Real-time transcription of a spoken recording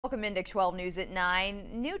Welcome into 12 News at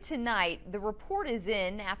 9. New tonight, the report is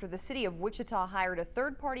in after the city of Wichita hired a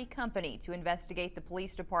third-party company to investigate the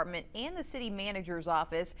police department and the city manager's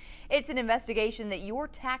office. It's an investigation that your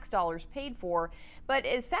tax dollars paid for, but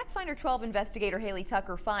as Fact Finder 12 investigator Haley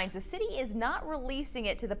Tucker finds, the city is not releasing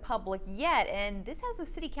it to the public yet, and this has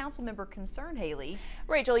a city council member concerned. Haley.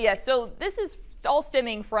 Rachel, yes, so this is all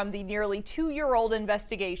stemming from the nearly 2-year-old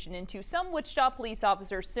investigation into some Wichita police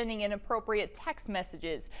officers sending inappropriate text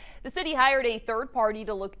messages. The city hired a third party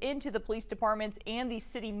to look into the police departments and the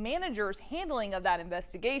city manager's handling of that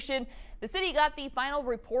investigation. The city got the final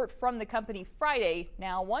report from the company Friday.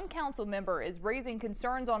 Now, one council member is raising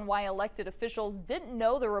concerns on why elected officials didn't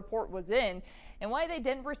know the report was in and why they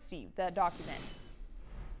didn't receive that document.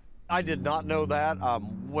 I did not know that.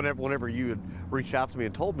 Whenever you had reached out to me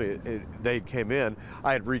and told me they came in,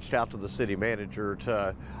 I had reached out to the city manager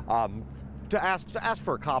to ask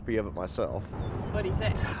for a copy of it myself. What did he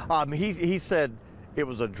say? He said it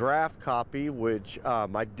was a draft copy, which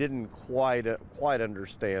I didn't quite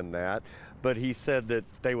understand that, but he said that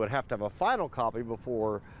they would have to have a final copy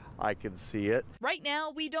before I could see it. Right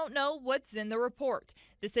now, we don't know what's in the report.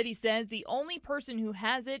 The city says the only person who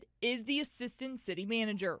has it is the assistant city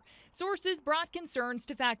manager. Sources brought concerns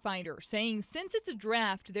to Fact Finder, saying since it's a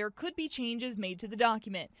draft, there could be changes made to the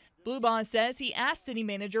document. Blue Boss says he asked city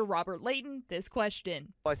manager Robert Layton this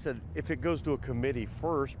question. I said, if it goes to a committee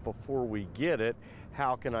first before we get it,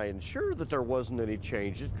 how can I ensure that there wasn't any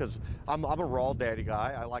changes? Because I'm a raw data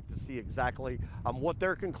guy. I like to see exactly what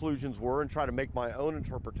their conclusions were and try to make my own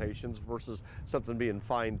interpretations versus something being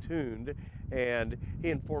fine-tuned. And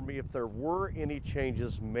he informed me if there were any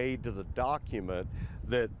changes made to the document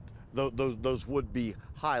that those would be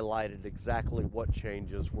highlighted exactly what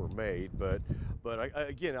changes were made. But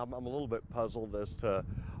again, I'm a little bit puzzled as to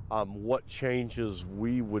what changes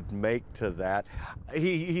we would make to that.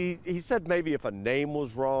 He said maybe if a name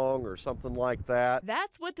was wrong or something like that.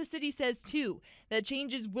 That's what the city says too, that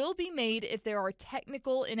changes will be made if there are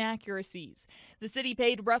technical inaccuracies. The city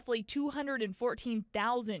paid roughly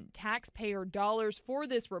 $214,000 taxpayer dollars for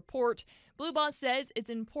this report. Blue Boss says it's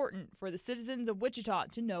important for the citizens of Wichita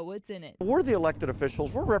to know what's in it. We're the elected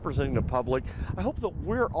officials. We're representing the public. I hope that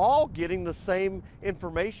we're all getting the same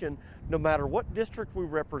information no matter what district we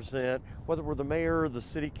represent, whether we're the mayor, the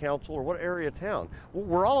city council, or what area of town.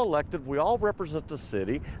 We're all elected. We all represent the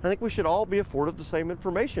city. I think we should all be afforded the same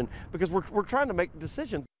information because we're trying to make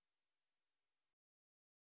decisions.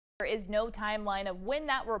 There is no timeline of when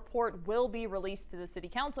that report will be released to the city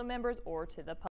council members or to the public.